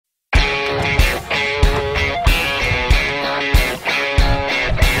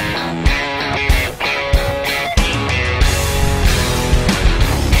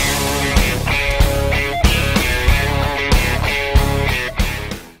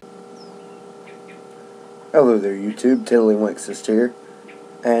Hello there, YouTube. Tiddlywinks here.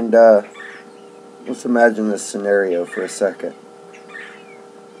 And, let's imagine this scenario for a second.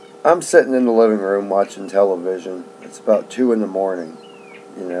 I'm sitting in the living room watching television. It's about 2 in the morning.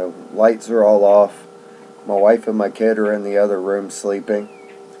 You know, lights are all off. My wife and my kid are in the other room sleeping.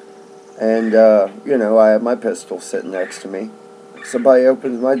 And, you know, I have my pistol sitting next to me. Somebody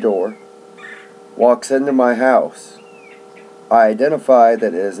opens my door, walks into my house. I identify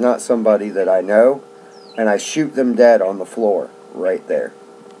that it is not somebody that I know, and I shoot them dead on the floor, right there.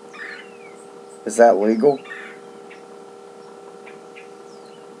 Is that legal?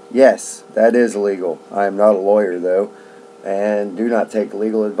 Yes, that is legal. I am not a lawyer, though, and do not take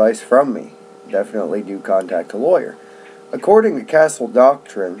legal advice from me. Definitely do contact a lawyer. According to Castle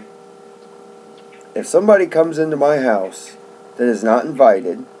Doctrine, if somebody comes into my house that is not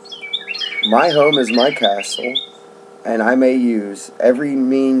invited, my home is my castle, and I may use every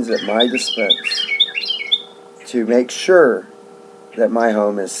means at my dispense to make sure that my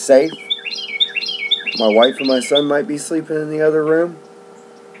home is safe. My wife and my son might be sleeping in the other room.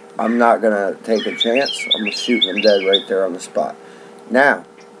 I'm not going to take a chance. I'm going to shoot them dead right there on the spot. Now,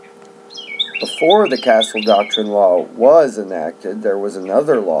 before the Castle Doctrine law was enacted, there was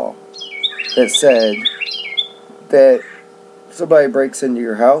another law that said that if somebody breaks into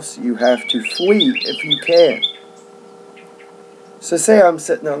your house, you have to flee if you can. So say I'm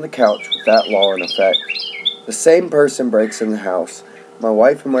sitting on the couch with that law in effect. The same person breaks in the house. My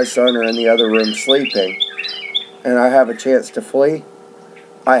wife and my son are in the other room sleeping, and I have a chance to flee.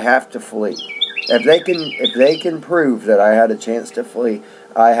 I have to flee. If they can prove that I had a chance to flee,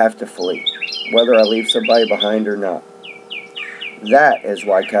 I have to flee, whether I leave somebody behind or not. That is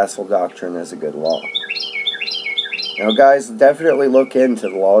why Castle Doctrine is a good law. Now, guys, definitely look into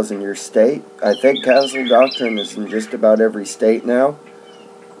the laws in your state. I think Castle Doctrine is in just about every state now.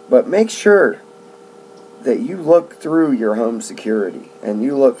 But make sure that you look through your home security and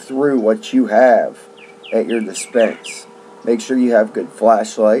you look through what you have at your dispense. Make sure you have good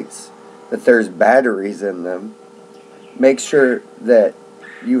flashlights, that there's batteries in them. Make sure that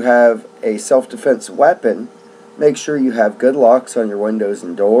you have a self-defense weapon. Make sure you have good locks on your windows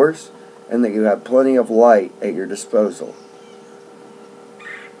and doors, and that you have plenty of light at your disposal.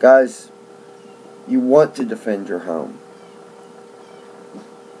 Guys, you want to defend your home.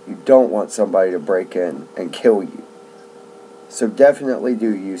 You don't want somebody to break in and kill you. So definitely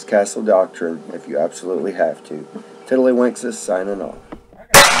do use Castle Doctrine if you absolutely have to. Tiddlywinks is signing off.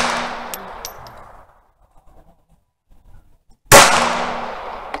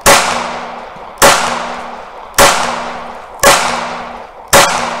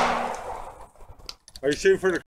 Are you shooting for the